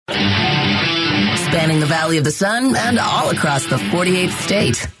spanning the Valley of the Sun and all across the 48th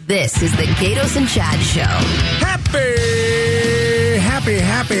state. This is the Gatos and Chad Show.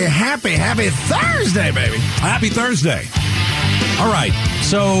 Happy Thursday, baby. Happy Thursday. All right,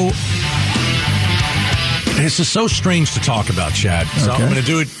 so this is so strange to talk about, Chad. So I'm going to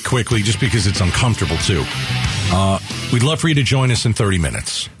do it quickly just because it's uncomfortable, too. We'd love for you to join us in 30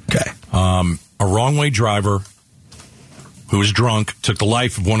 minutes. Okay. A wrong-way driver who was drunk took the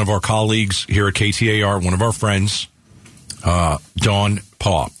life of one of our colleagues here at KTAR, one of our friends, Dawn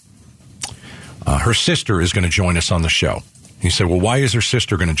Paugh. Her sister is going to join us on the show. He said, well, why is her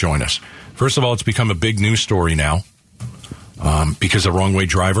sister going to join us? First of all, it's become a big news story now because a wrong-way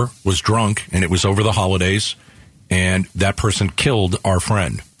driver was drunk, and it was over the holidays, and that person killed our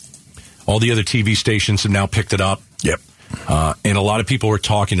friend. All the other TV stations have now picked it up. Yep. And a lot of people are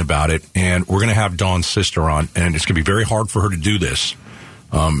talking about it, and we're going to have Dawn's sister on, and it's going to be very hard for her to do this.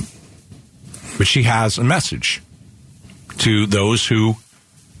 But she has a message to those who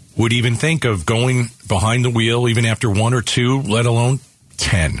would even think of going behind the wheel even after 1 or 2, let alone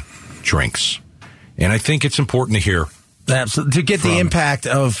 10 drinks. And I think it's important to hear. Absolutely. To get the impact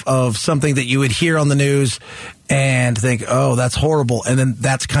of something that you would hear on the news and think, oh, that's horrible. And then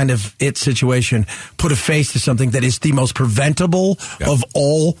that's kind of its situation. Put a face to something that is the most preventable of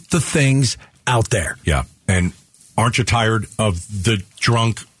all the things out there. Yeah. And aren't you tired of the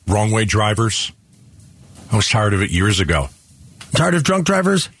drunk, wrong-way drivers? I was tired of it years ago. Tired of drunk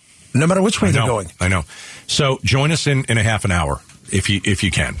drivers? No matter which way they're going. I know. So join us in a half an hour if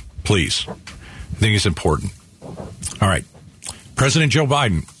you can, please. I think it's important. All right. President Joe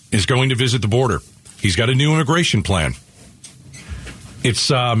Biden is going to visit the border. He's got a new immigration plan.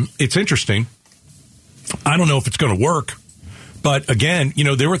 It's interesting. I don't know if it's going to work. But again,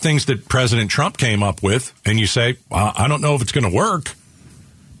 there were things that President Trump came up with, and you say, I don't know if it's going to work,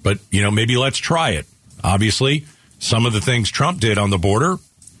 but, maybe let's try it. Obviously, some of the things Trump did on the border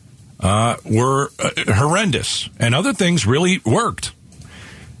were horrendous, and other things really worked.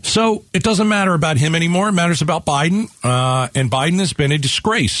 So it doesn't matter about him anymore. It matters about Biden. And Biden has been a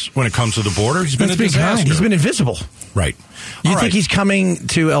disgrace when it comes to the border. He's been a disaster. He's been invisible. Right. You think he's coming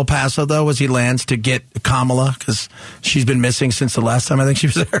to El Paso, though, as he lands to get Kamala? Because she's been missing since the last time I think she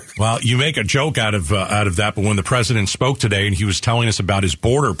was there. Well, you make a joke out of that, but when the president spoke today and he was telling us about his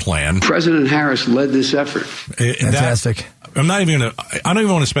border plan. President Harris led this effort. Fantastic. I don't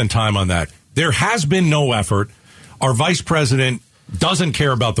even want to spend time on that. There has been no effort. Our vice president doesn't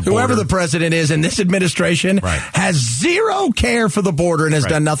care about the border. Whoever the president is in this administration has zero care for the border and has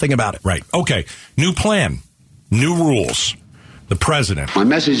done nothing about it. Right. Okay. New plan. New rules. The president. My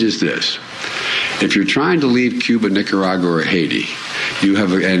message is this. If you're trying to leave Cuba, Nicaragua, or Haiti,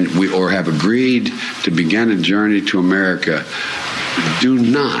 have agreed to begin a journey to America, do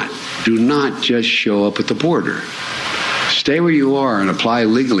not just show up at the border. Stay where you are and apply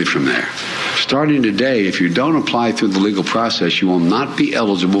legally from there. Starting today, if you don't apply through the legal process, you will not be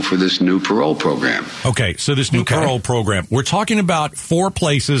eligible for this new parole program. Okay, so this new parole program, we're talking about 4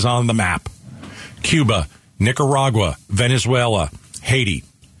 places on the map. Cuba, Nicaragua, Venezuela, Haiti.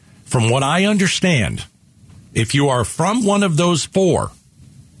 From what I understand, if you are from one of those 4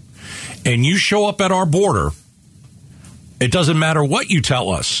 and you show up at our border, it doesn't matter what you tell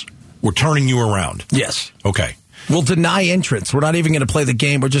us, we're turning you around. Yes. Okay. We'll deny entrance. We're not even going to play the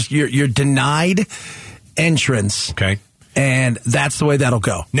game. We're just you're denied entrance. Okay. And that's the way that'll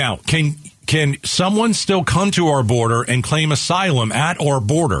go. Now, can someone still come to our border and claim asylum at our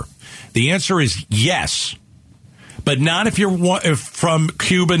border? The answer is yes. But not if you're from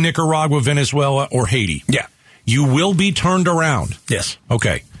Cuba, Nicaragua, Venezuela, or Haiti. Yeah. You will be turned around. Yes.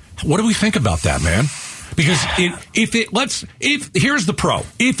 Okay. What do we think about that, man? Because here's the pro.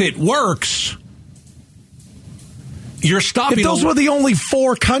 If it works, you're stopping. If those were the only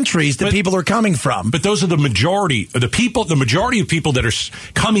 4 countries that people are coming from. But those are the majority of people that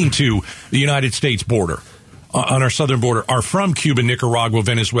are coming to the United States border. On our southern border are from Cuba, Nicaragua,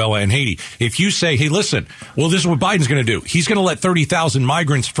 Venezuela, and Haiti. If you say, hey, listen, well, this is what Biden's going to do. He's going to let 30,000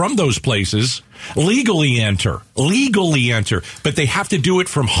 migrants from those places legally enter, but they have to do it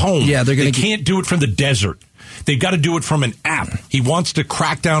from home. Yeah, they can't do it from the desert. They've got to do it from an app. He wants to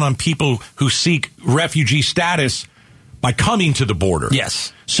crack down on people who seek refugee status by coming to the border.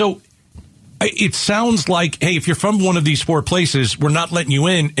 Yes. So it sounds like, hey, if you're from one of these 4 places, we're not letting you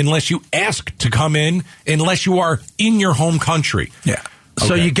in unless you ask to come in, unless you are in your home country. Yeah. Okay.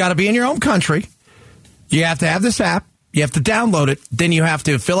 So you got to be in your home country. You have to have this app. You have to download it. Then you have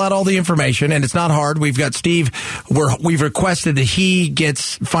to fill out all the information, and it's not hard. We've got Steve. We've requested that he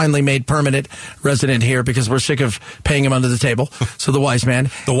gets finally made permanent resident here because we're sick of paying him under the table. So the wise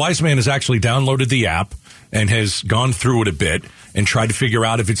man. The wise man has actually downloaded the app and has gone through it a bit and tried to figure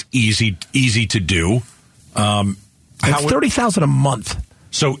out if it's easy to do. It's $30,000 a month.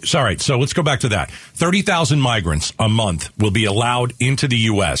 So let's go back to that. 30,000 migrants a month will be allowed into the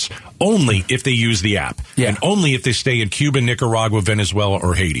U.S. only if they use the app. Yeah. And only if they stay in Cuba, Nicaragua, Venezuela,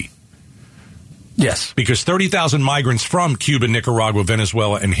 or Haiti. Yes. Because 30,000 migrants from Cuba, Nicaragua,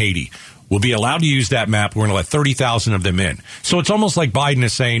 Venezuela, and Haiti will be allowed to use that map. We're going to let 30,000 of them in. So it's almost like Biden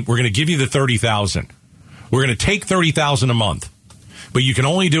is saying, we're going to give you the 30,000. We're going to take 30,000 a month. But you can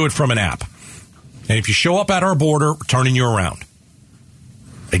only do it from an app. And if you show up at our border, we're turning you around.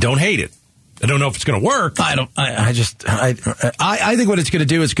 I don't hate it. I don't know if it's going to work. I think what it's going to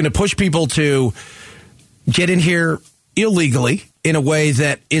do is going to push people to get in here illegally in a way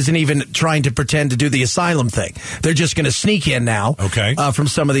that isn't even trying to pretend to do the asylum thing. They're just going to sneak in now from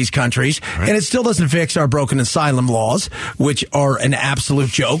some of these countries. Right. And it still doesn't fix our broken asylum laws, which are an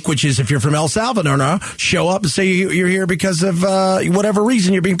absolute joke, which is if you're from El Salvador now, show up and say you're here because of whatever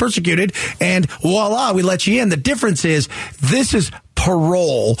reason you're being persecuted, and voila, we let you in. The difference is this is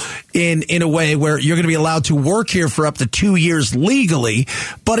parole in a way where you're going to be allowed to work here for up to 2 years legally,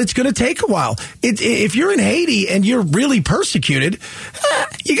 but it's going to take a while. If you're in Haiti and you're really persecuted,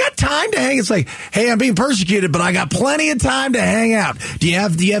 you got time to hang. It's like, hey, I'm being persecuted, but I got plenty of time to hang out. Do you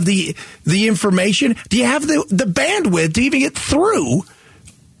have the information? Do you have the bandwidth to even get through?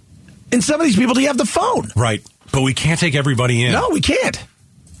 And some of these people, do you have the phone? Right. But we can't take everybody in. No, we can't.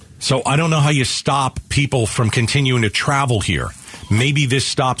 So I don't know how you stop people from continuing to travel here. Maybe this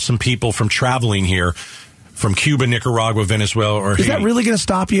stops some people from traveling here from Cuba, Nicaragua, Venezuela, or Haiti. Is that really going to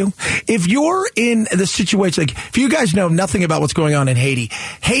stop you? If you're in the situation, like if you guys know nothing about what's going on in Haiti,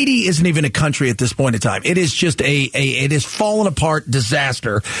 Haiti isn't even a country at this point in time. It is just it is fallen apart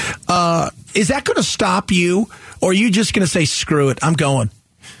disaster. Is that going to stop you, or are you just going to say, screw it, I'm going?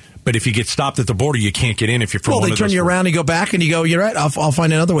 But if you get stopped at the border, you can't get in if you're from one of those. Well, they turn you around and you go back and you go, you're right, I'll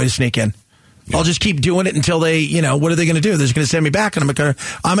find another way to sneak in. Yeah. I'll just keep doing it until they, what are they going to do? They're just going to send me back, and I'm going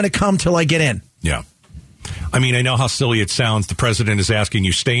to come till I get in. Yeah. I mean, I know how silly it sounds. The president is asking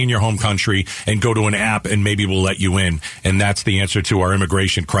you stay in your home country and go to an app and maybe we'll let you in. And that's the answer to our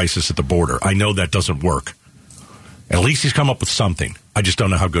immigration crisis at the border. I know that doesn't work. At least he's come up with something. I just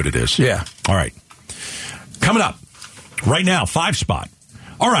don't know how good it is. Yeah. All right. Coming up right now, 5 Spot.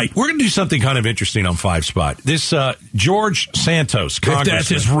 All right, we're going to do something kind of interesting on 5 Spot. This George Santos, congressman. If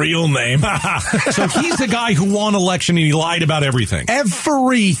that's his real name. So he's the guy who won election and he lied about everything.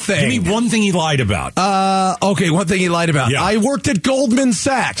 Everything. Give me one thing he lied about. Okay, one thing he lied about. Yeah. I worked at Goldman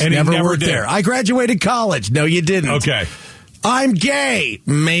Sachs. And never worked did. there. I graduated college. No, you didn't. Okay. I'm gay.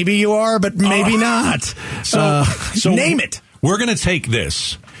 Maybe you are, but maybe not. So name it. We're going to take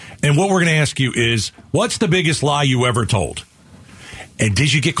this, and what we're going to ask you is, what's the biggest lie you ever told? And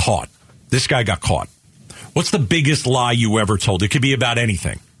did you get caught? This guy got caught. What's the biggest lie you ever told? It could be about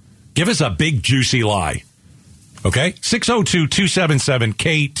anything. Give us a big, juicy lie. Okay?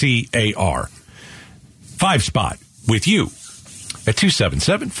 602-277-KTAR. 5 Spot with you at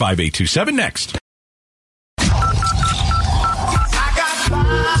 277-5827 next. I got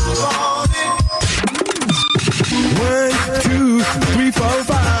 5 on it. 1, 2, 3, 4,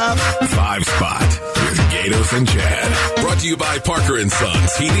 5. 5 Spot. Gatos and Chad. Brought to you by Parker &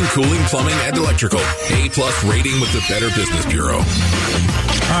 Sons. Heating, cooling, plumbing, and electrical. A+ rating with the Better Business Bureau.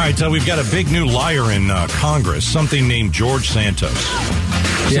 All right, so we've got a big new liar in Congress, something named George Santos.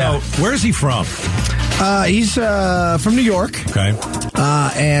 Yeah. So, where is he from? He's from New York. Okay.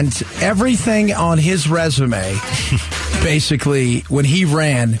 And everything on his resume, basically, when he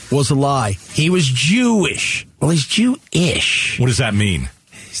ran, was a lie. He was Jewish. Well, he's Jewish. What does that mean?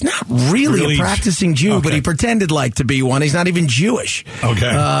 He's not really a practicing Jew, but he pretended like to be one. He's not even Jewish.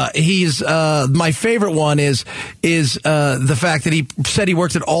 Okay. He's my favorite one is the fact that he said he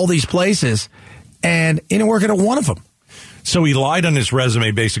worked at all these places and he didn't work at one of them. So he lied on his resume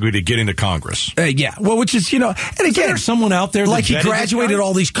basically to get into Congress. Yeah. Well, which is, and again, there's someone out there like he graduated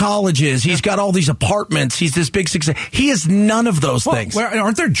all these colleges. He's got all these apartments. He's this big success. He is none of those things.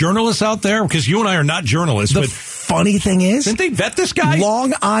 Aren't there journalists out there? Because you and I are not journalists. The funny thing is, didn't they vet this guy?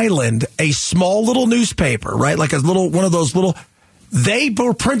 Long Island, a small little newspaper, right? Like one of those little. They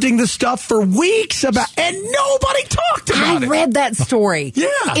were printing this stuff for weeks and nobody talked about it. I read that story. Yeah.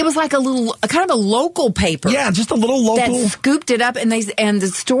 It was like kind of a local paper. Yeah, just a little local. That scooped it up, and the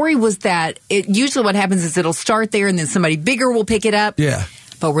story was that usually what happens is it'll start there, and then somebody bigger will pick it up. Yeah.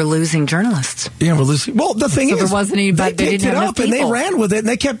 But we're losing journalists. Yeah, we're losing. Well, the thing So is, there wasn't anybody- they they picked didn't it have up enough and they people. ran with it and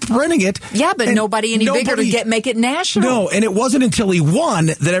they kept printing it. Yeah, but And nobody any bigger to make it national. No, and it wasn't until he won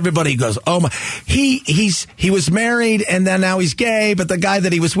that everybody goes, "Oh my!" He was married and then now he's gay, but the guy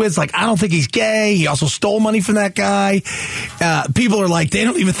that he was with is like, "I don't think he's gay." He also stole money from that guy. People are like, they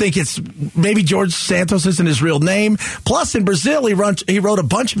don't even think it's maybe George Santos isn't his real name. Plus, in Brazil, he wrote a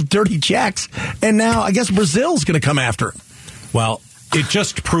bunch of dirty checks, and now I guess Brazil's going to come after him. Well, it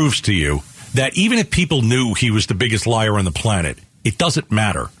just proves to you that even if people knew he was the biggest liar on the planet, it doesn't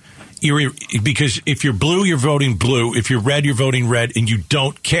matter. Because if you're blue, you're voting blue. If you're red, you're voting red, and you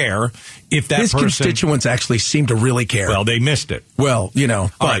don't care if that His person... constituents actually seem to really care. Well, they missed it. Well,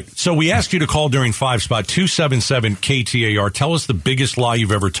 All right. So we asked you to call during 5-spot 277-KTAR. Tell us the biggest lie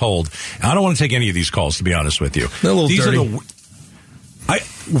you've ever told. And I don't want to take any of these calls, to be honest with you. They're a little These dirty. a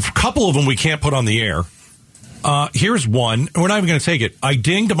couple of them we can't put on the air. Here's one. We're not even going to take it. I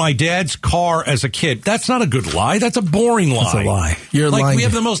dinged my dad's car as a kid. That's not a good lie. That's a boring lie. That's a lie. You're like, lying. we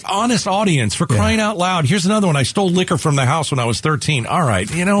have the most honest audience, for crying out loud. Here's another one. I stole liquor from the house when I was 13. All right.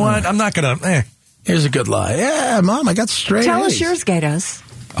 You know what? I'm not going to... Here's a good lie. Yeah, Mom, I got straight Tell A's. us yours, Gatos.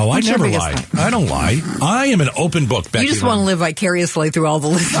 Oh, I What's your never biggest lie. lie? I don't lie. I am an open book, Becky. You just want to live vicariously through all the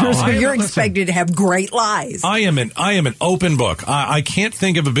listeners. I You're am- expected to have great lies. I am an open book. I can't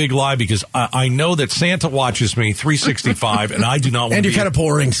think of a big lie because I know that Santa watches me 365, and I do not want And to you're kind of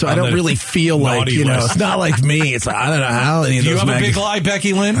boring, so I on don't the really feel like, naughty list. it's not like me. It's like, I don't know how any of Do you those have a big magazines- lie,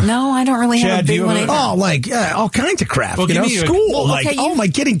 Becky Lynn? No, I don't really have Chad, a do big you one have a- either. Oh, like all kinds of crap. Well, give me a- school. well, like, okay, oh my,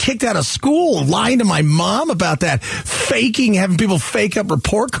 getting kicked out of school, lying to my mom about that, having people fake up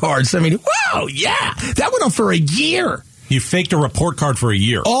report cards. I mean, wow, yeah, that went on for a year. You faked a report card for a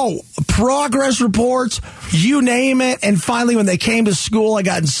year. Oh, progress reports, you name it. And finally, when they came to school, I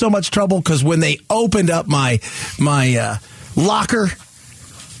got in so much trouble because when they opened up my locker,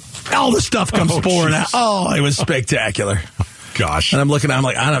 all the stuff comes pouring out. Oh, it was spectacular. Gosh. And I'm looking, I'm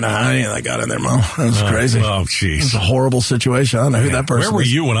like, I don't know how any of that got in there, Mom. That was crazy. Oh, It was jeez. a horrible situation. I don't know who that person Where were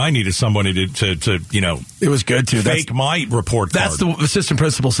is. you when I needed somebody to It was good, too. fake my report card? That's the assistant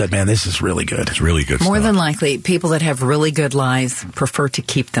principal said, man, this is really good. It's really good More stuff. than likely, people that have really good lies prefer to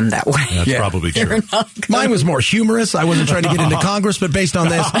keep them that way. That's Yeah. probably true. They're not good. Mine was more humorous. I wasn't trying to get into Congress, but based on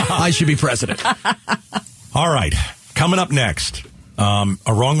this, I should be president. All right. Coming up next, a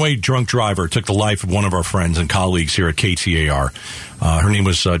wrong-way drunk driver took the life of one of our friends and colleagues here at KTAR. Her name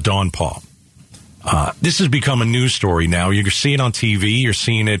was Dawn Paul. This has become a news story now. You're seeing it on TV. You're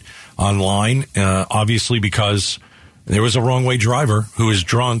seeing it online, obviously because there was a wrong-way driver who was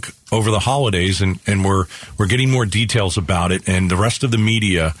drunk over the holidays, and we're getting more details about it, and the rest of the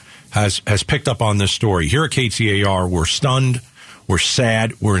media has picked up on this story. Here at KTAR, we're stunned, we're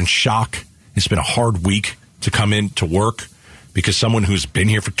sad, we're in shock. It's been a hard week to come in to work because someone who's been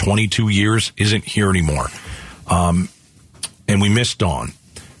here for 22 years isn't here anymore. And we miss Dawn.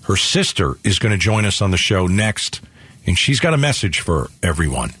 Her sister is going to join us on the show next, and she's got a message for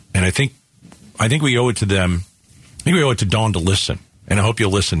everyone. And I think we owe it to them. I think we owe it to Dawn to listen, and I hope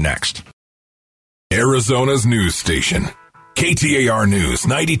you'll listen next. Arizona's news station. KTAR News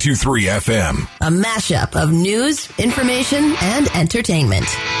 92.3 FM. A mashup of news, information, and entertainment.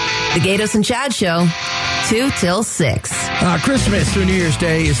 The Gatos and Chad Show, 2 till 6. Christmas through New Year's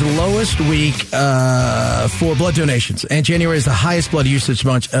Day is the lowest week for blood donations, and January is the highest blood usage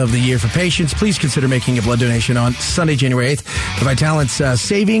month of the year for patients. Please consider making a blood donation on Sunday, January 8th. The Vitalent's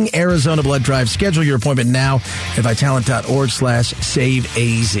Saving Arizona Blood Drive. Schedule your appointment now at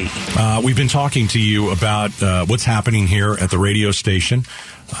vitalent.org/saveaz. We've been talking to you about what's happening here at the radio station.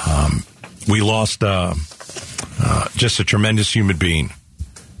 We lost just a tremendous human being.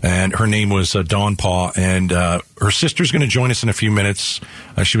 And her name was Dawn Paul, and her sister's going to join us in a few minutes.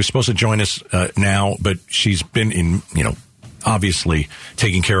 She was supposed to join us now, but she's been in, obviously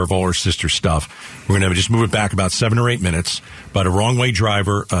taking care of all her sister's stuff. We're going to just move it back about 7 or 8 minutes. But a wrong-way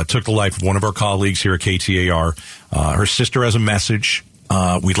driver took the life of one of our colleagues here at KTAR. Her sister has a message.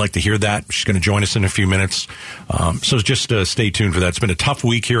 We'd like to hear that. She's going to join us in a few minutes. So just stay tuned for that. It's been a tough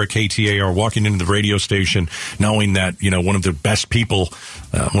week here at KTAR, walking into the radio station, knowing that, one of the best people,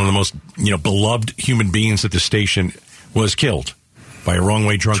 one of the most, beloved human beings at the station was killed by a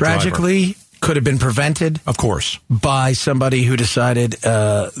wrong-way drunk driver. Tragically, could have been prevented. Of course. By somebody who decided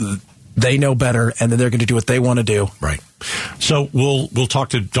they know better and that they're going to do what they want to do. Right. So we'll talk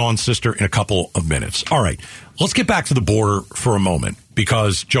to Dawn's sister in a couple of minutes. All right. Let's get back to the border for a moment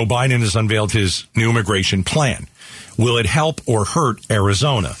because Joe Biden has unveiled his new immigration plan. Will it help or hurt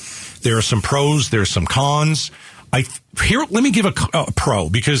Arizona? There are some pros. There's some cons. Let me give a pro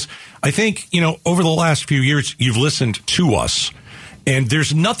because I think, over the last few years, you've listened to us And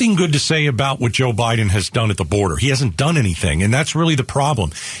there's nothing good to say about what Joe Biden has done at the border. He hasn't done anything, and that's really the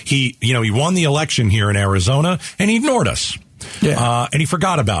problem. He won the election here in Arizona, and he ignored us. Yeah. And he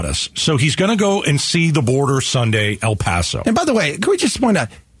forgot about us. So he's going to go and see the border Sunday, El Paso. And by the way, can we just point out,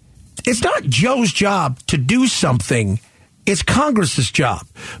 it's not Joe's job to do something. It's Congress's job.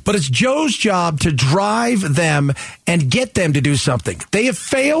 But it's Joe's job to drive them and get them to do something. They have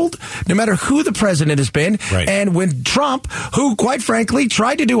failed no matter who the president has been. Right. And when Trump, who quite frankly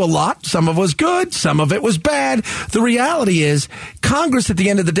tried to do a lot, some of it was good, some of it was bad. The reality is Congress at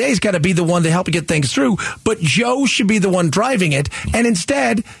the end of the day has got to be the one to help get things through. But Joe should be the one driving it. And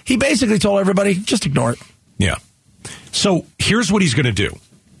instead, he basically told everybody, just ignore it. Yeah. So here's what he's going to do.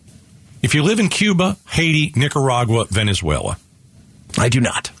 If you live in Cuba, Haiti, Nicaragua, Venezuela. I do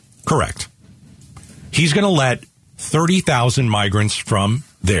not. Correct. He's going to let 30,000 migrants from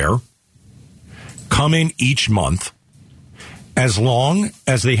there come in each month as long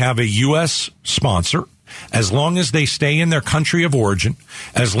as they have a U.S. sponsor, as long as they stay in their country of origin,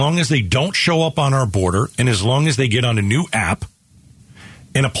 as long as they don't show up on our border, and as long as they get on a new app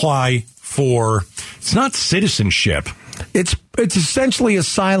and apply for, it's not citizenship. It's essentially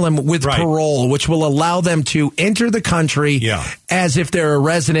asylum with parole, which will allow them to enter the country as if they're a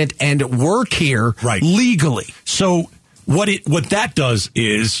resident and work here legally. So what that does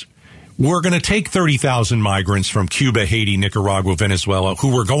is we're going to take 30,000 migrants from Cuba, Haiti, Nicaragua, Venezuela,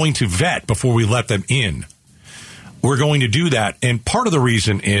 who we're going to vet before we let them in. We're going to do that. And part of the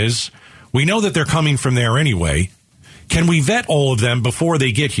reason is we know that they're coming from there anyway. Can we vet all of them before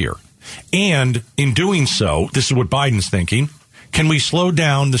they get here? And in doing so, this is what Biden's thinking, can we slow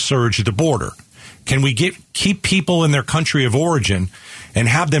down the surge at the border? Can we keep people in their country of origin and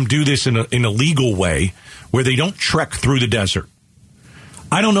have them do this in a legal way where they don't trek through the desert?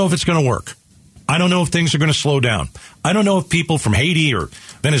 I don't know if it's going to work. I don't know if things are going to slow down. I don't know if people from Haiti or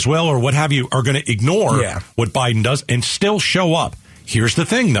Venezuela or what have you are going to ignore what Biden does and still show up. Here's the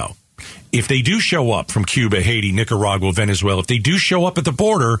thing, though. If they do show up from Cuba, Haiti, Nicaragua, Venezuela, if they do show up at the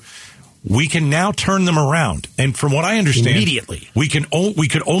border, we can now turn them around. And from what I understand, immediately, we could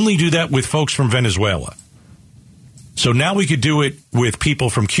only do that with folks from Venezuela. So now we could do it with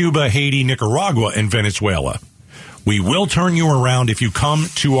people from Cuba, Haiti, Nicaragua, and Venezuela. We will turn you around if you come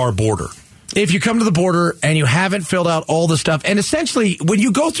to our border. If you come to the border and you haven't filled out all the stuff, and essentially when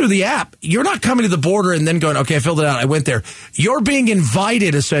you go through the app, you're not coming to the border and then going, okay, I filled it out, I went there. You're being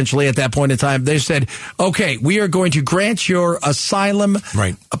invited essentially at that point in time. They said, okay, we are going to grant your asylum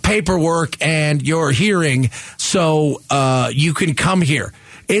paperwork and your hearing so you can come here.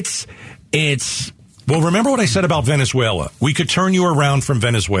 It's Well, remember what I said about Venezuela? We could turn you around from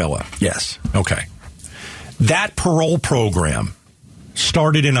Venezuela. Yes. Okay. That parole program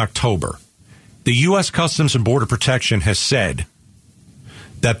started in October. The U.S. Customs and Border Protection has said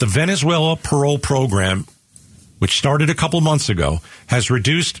that the Venezuela parole program, which started a couple months ago, has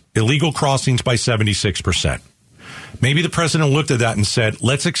reduced illegal crossings by 76%. Maybe the president looked at that and said,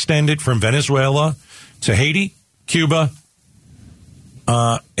 let's extend it from Venezuela to Haiti, Cuba,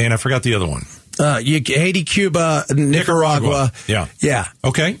 and I forgot the other one. Haiti, Cuba, Nicaragua. Yeah.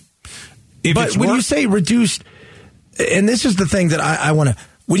 Okay. But when you say reduced, and this is the thing that I want to,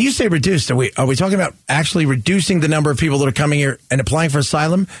 when you say reduced, are we talking about actually reducing the number of people that are coming here and applying for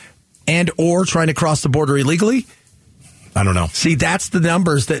asylum and or trying to cross the border illegally? I don't know. See, that's the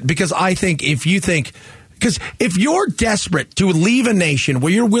numbers because I think because if you're desperate to leave a nation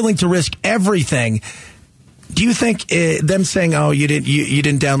where you're willing to risk everything, do you think them saying, oh, you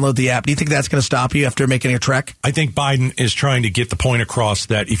didn't download the app, do you think that's going to stop you after making a trek? I think Biden is trying to get the point across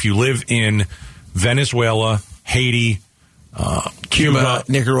that if you live in Venezuela, Haiti, Cuba,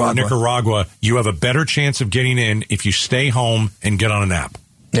 Nicaragua, you have a better chance of getting in if you stay home and get on an app.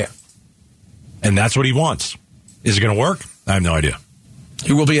 Yeah. And that's what he wants. Is it going to work? I have no idea.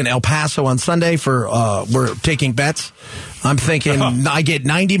 He will be in El Paso on Sunday for, we're taking bets. I'm thinking I get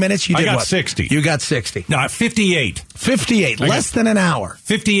 90 minutes. You did I got what? 60. You got 60. No, 58. 58, less than an hour.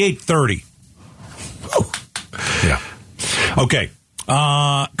 58:30. Oh. Yeah. Okay.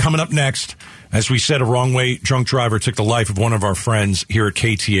 Coming up next, as we said, a wrong way drunk driver took the life of one of our friends here at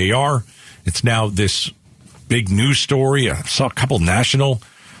KTAR. It's now this big news story. I saw a couple national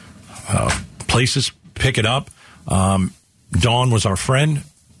places pick it up. Dawn was our friend,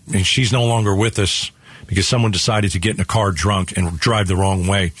 and she's no longer with us because someone decided to get in a car drunk and drive the wrong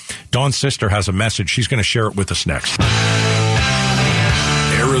way. Dawn's sister has a message. She's going to share it with us next.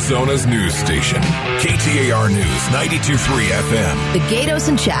 Arizona's news station, KTAR News 92.3 FM. The Gatos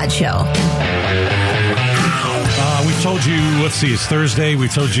and Chad Show. We told you, let's see, it's Thursday.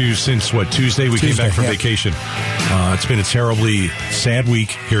 We've told you since, Tuesday? We came back from vacation. It's been a terribly sad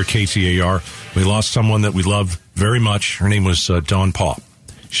week here at KTAR. We lost someone that we loved very much. Her name was Dawn Paugh.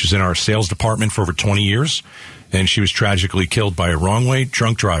 She was in our sales department for over 20 years, and she was tragically killed by a wrong-way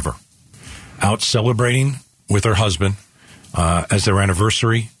drunk driver out celebrating with her husband as their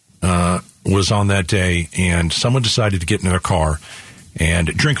anniversary was on that day, and someone decided to get in their car and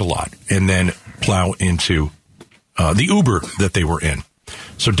drink a lot and then plow into the Uber that they were in.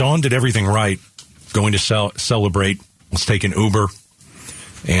 So Dawn did everything right, going to celebrate. Let's take an Uber.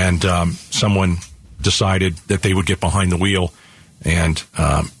 And someone decided that they would get behind the wheel and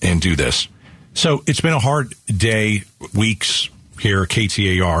do this. So it's been a hard day, weeks here at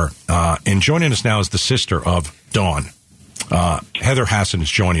KTAR. And joining us now is the sister of Dawn. Heather Hasson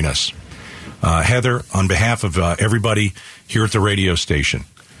is joining us. Heather, on behalf of everybody here at the radio station,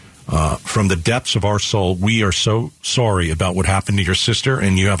 from the depths of our soul, we are so sorry about what happened to your sister,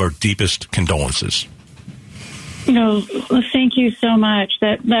 and you have our deepest condolences. No, thank you so much.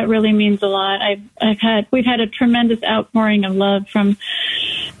 That really means a lot. We've had a tremendous outpouring of love from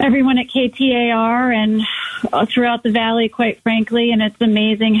everyone at KTAR and throughout the valley, quite frankly, and it's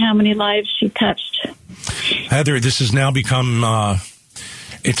amazing how many lives she touched. Heather, this has now become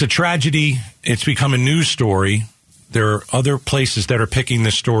it's a tragedy. It's become a news story. There are other places that are picking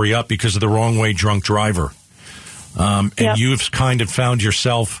this story up because of the wrong-way drunk driver. And you've kind of found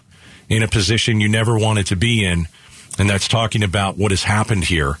yourself in a position you never wanted to be in, and that's talking about what has happened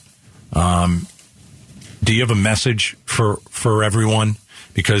here. Do you have a message for everyone?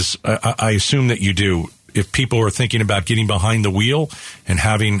 Because I assume that you do. If people are thinking about getting behind the wheel and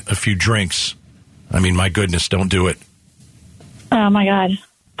having a few drinks, I mean, my goodness, don't do it. Oh, my God.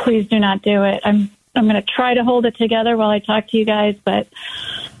 Please do not do it. I'm going to try to hold it together while I talk to you guys, but,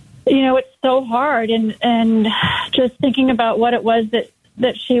 you know, it's so hard. And just thinking about what it was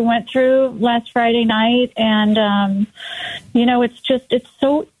that she went through last Friday night. And, you know, it's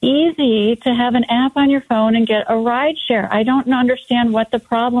so easy to have an app on your phone and get a ride share. I don't understand what the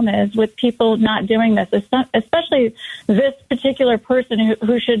problem is with people not doing this, especially this particular person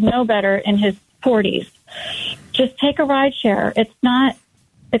who should know better in his 40s. Just take a ride share. It's not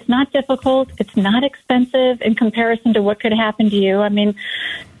difficult. It's not expensive in comparison to what could happen to you. I mean,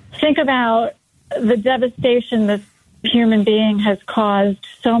 think about the devastation this human being has caused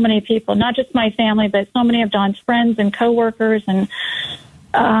so many people, not just my family, but so many of Dawn's friends and coworkers. And,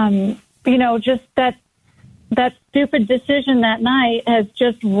 you know, just that stupid decision that night has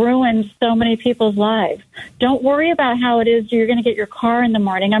just ruined so many people's lives. Don't worry about how it is you're going to get your car in the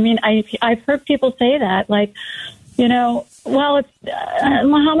morning. I mean, I've heard people say that, like, you know, well, it's how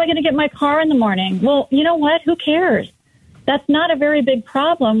am I going to get my car in the morning? Well, you know what? Who cares? That's not a very big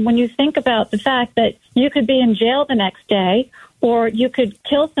problem when you think about the fact that you could be in jail the next day, or you could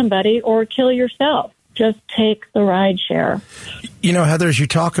kill somebody or kill yourself. Just take the ride share. You know, Heather, as you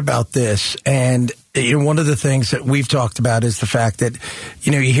talk about this, and you know, one of the things that we've talked about is the fact that,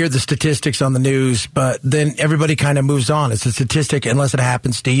 you know, you hear the statistics on the news, but then everybody kind of moves on. It's a statistic unless it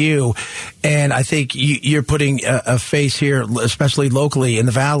happens to you. And I think you're putting a face here, especially locally in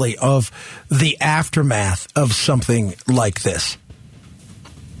the Valley, of the aftermath of something like this.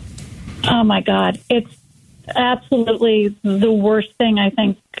 Oh, my God. It's absolutely the worst thing I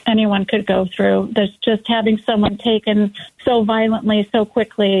think anyone could go through. There's just having someone taken so violently, so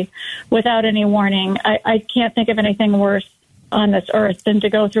quickly, without any warning. I can't think of anything worse on this earth than to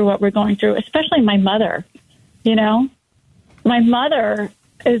go through what we're going through, especially my mother. You know, my mother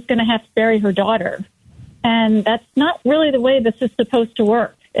is going to have to bury her daughter. And that's not really the way this is supposed to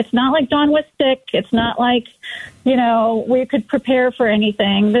work. It's not like Dawn was sick. It's not like, you know, we could prepare for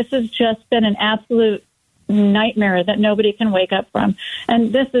anything. This has just been an absolute nightmare that nobody can wake up from.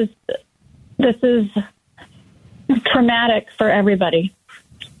 And this is traumatic for everybody.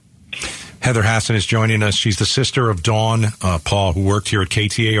 Heather Hasson is joining us. She's the sister of Dawn Paugh, who worked here at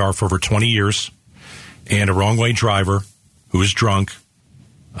KTAR for over 20 years, and a wrong-way driver who was drunk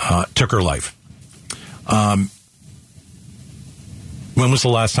took her life. When was the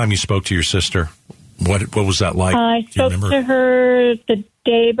last time you spoke to your sister? What was that like? I spoke to her the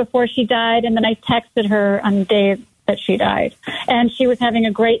day before she died, and then I texted her on the day that she died. And she was having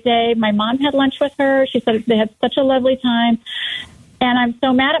a great day. My mom had lunch with her. She said they had such a lovely time. And I'm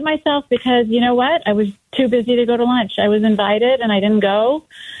so mad at myself because, you know what? I was too busy to go to lunch. I was invited, and I didn't go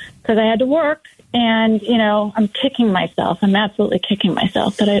because I had to work. And, you know, I'm kicking myself. I'm absolutely kicking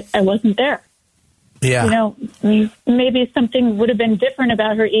myself that I wasn't there. Yeah. You know, maybe something would have been different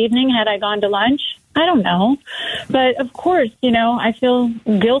about her evening had I gone to lunch. I don't know. But of course, I feel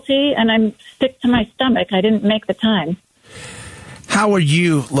guilty and I'm sick to my stomach. I didn't make the time. How are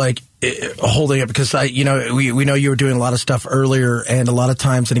you holding it? Because we know you were doing a lot of stuff earlier, and a lot of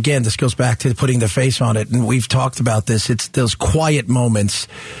times, and again, this goes back to putting the face on it, and we've talked about this. It's those quiet moments.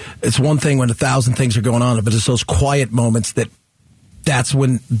 It's one thing when 1,000 things are going on, but it's those quiet moments that's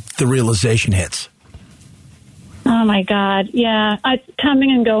when the realization hits. Oh my God. Yeah. It's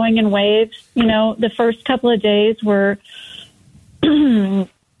coming and going in waves. The first couple of days were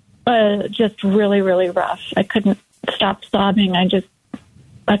just really, really rough. I couldn't stop sobbing. I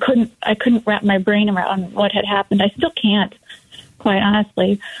couldn't wrap my brain around what had happened. I still can't, quite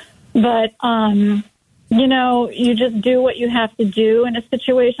honestly. But, you just do what you have to do in a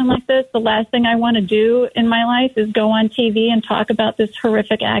situation like this. The last thing I want to do in my life is go on TV and talk about this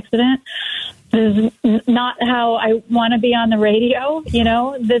horrific accident. This is not how I want to be on the radio.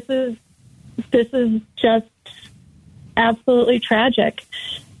 This is just absolutely tragic.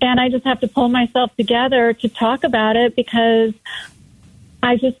 And I just have to pull myself together to talk about it because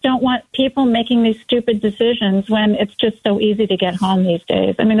I just don't want people making these stupid decisions when it's just so easy to get home these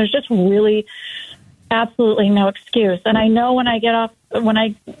days. I mean, there's just really absolutely no excuse. And I know when I get off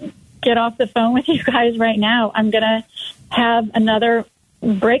the phone with you guys right now, I'm going to have another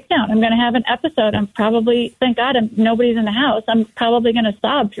breakdown. I'm going to have an episode. I'm probably, thank God, nobody's in the house. I'm probably going to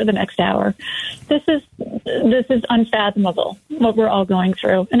sob for the next hour. This is unfathomable what we're all going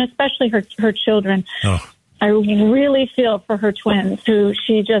through, and especially her children. Oh. I really feel for her twins, who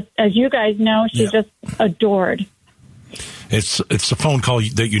she just, as you guys know, she just adored. It's a phone call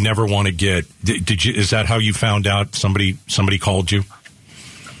that you never want to get. Did you? Is that how you found out somebody called you?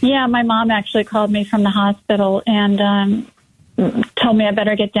 Yeah, my mom actually called me from the hospital and told me I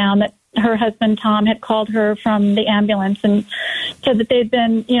better get down. That her husband Tom had called her from the ambulance and said that they'd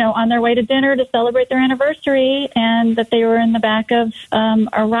been, on their way to dinner to celebrate their anniversary, and that they were in the back of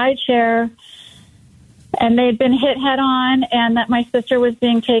a ride share. And they'd been hit head on, and that my sister was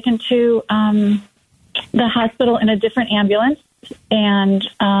being taken to the hospital in a different ambulance, and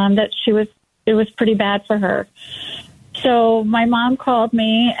that it was pretty bad for her. So my mom called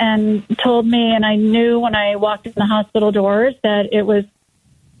me and told me, and I knew when I walked in the hospital doors that it was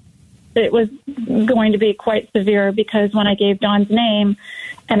going to be quite severe, because when I gave Dawn's name,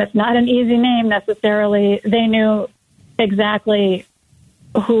 and it's not an easy name necessarily, they knew exactly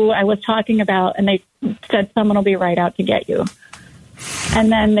who I was talking about, and they said someone will be right out to get you.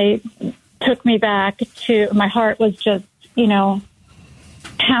 And then they took me back to, my heart was just,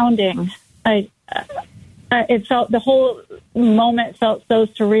 pounding. It felt, the whole moment felt so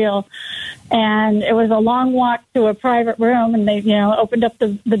surreal. And it was a long walk to a private room, and they, opened up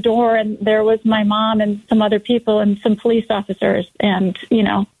the door, and there was my mom and some other people and some police officers. And,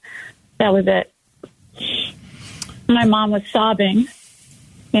 that was it. My mom was sobbing.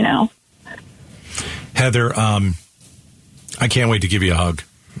 Heather, I can't wait to give you a hug.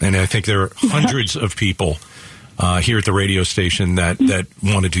 And I think there are hundreds of people here at the radio station that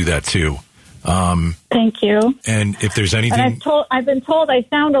want to do that too. Thank you. And if there's anything, and I've been told I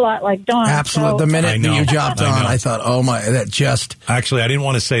sound a lot like Dawn. Absolutely. So. The minute you dropped on, I thought, oh my, that just. Actually, I didn't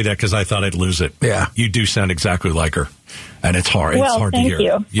want to say that because I thought I'd lose it. Yeah. You do sound exactly like her. And it's hard. Well, it's hard to hear. Thank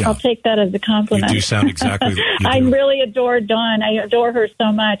you. Yeah. I'll take that as a compliment. You do sound exactly. I really adore Dawn. I adore her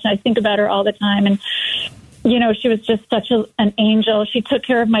so much. I think about her all the time. And, she was just such an angel. She took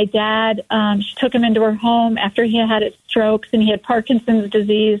care of my dad. She took him into her home after he had his strokes, and he had Parkinson's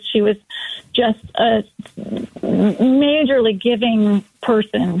disease. She was just a majorly giving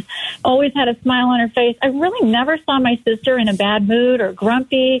person. Always had a smile on her face. I really never saw my sister in a bad mood or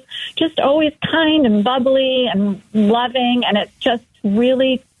grumpy, just always kind and bubbly and loving. And it just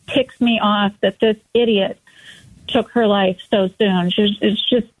really ticks me off that this idiot took her life so soon. It's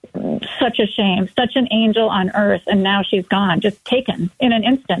just such a shame, such an angel on earth. And now she's gone, just taken in an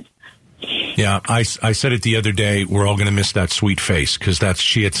instant. Yeah, I said it the other day. We're all going to miss that sweet face, because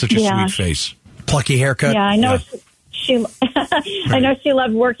she had such a sweet face. Plucky haircut. Yeah, I know. Yeah. She I know she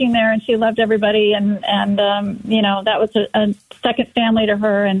loved working there, and she loved everybody, and that was a second family to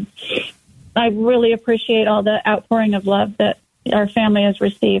her. And I really appreciate all the outpouring of love that our family has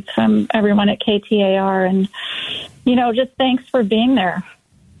received from everyone at KTAR, and just thanks for being there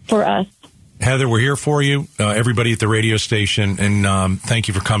for us. Heather, we're here for you, everybody at the radio station, and thank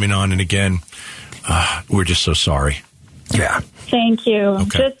you for coming on. And again, we're just so sorry. Yeah. Thank you.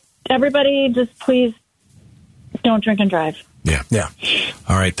 Okay. Everybody, please don't drink and drive. Yeah. Yeah.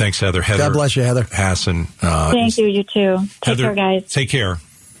 All right. Thanks, Heather. God bless you, Heather Hassan. Thank you. You too. Take care, guys. Take care.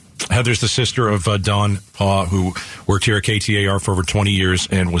 Heather's the sister of Don Paw, who worked here at KTAR for over 20 years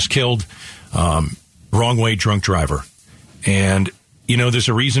and was killed. Wrong way, drunk driver. And, you know, there's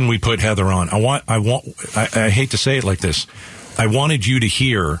a reason we put Heather on. I hate to say it like this. I wanted you to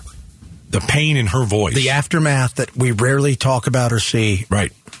hear the pain in her voice. The aftermath that we rarely talk about or see.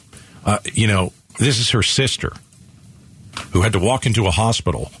 Right. You know, this is her sister who had to walk into a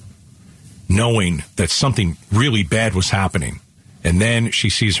hospital knowing that something really bad was happening. And then she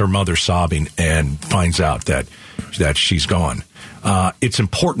sees her mother sobbing and finds out that she's gone. It's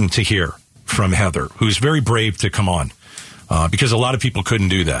important to hear from Heather, who's very brave to come on, because a lot of people couldn't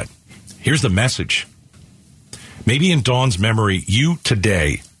do that. Here's the message. Maybe in Dawn's memory, you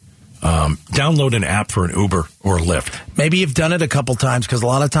today download an app for an Uber or a Lyft. Maybe you've done it a couple times, because a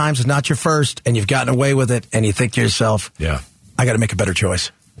lot of times it's not your first and you've gotten away with it and you think to yourself, yeah, I got to make a better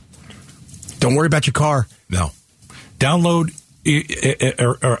choice. Don't worry about your car. No. Download a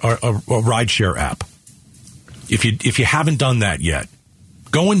rideshare app. If you haven't done that yet,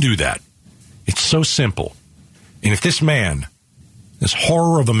 go and do that. It's so simple. And if this man, this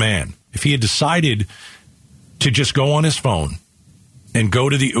horror of a man, if he had decided to just go on his phone and go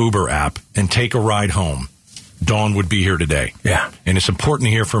to the Uber app and take a ride home, Dawn would be here today. Yeah. And it's important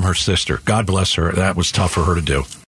to hear from her sister. God bless her. That was tough for her to do.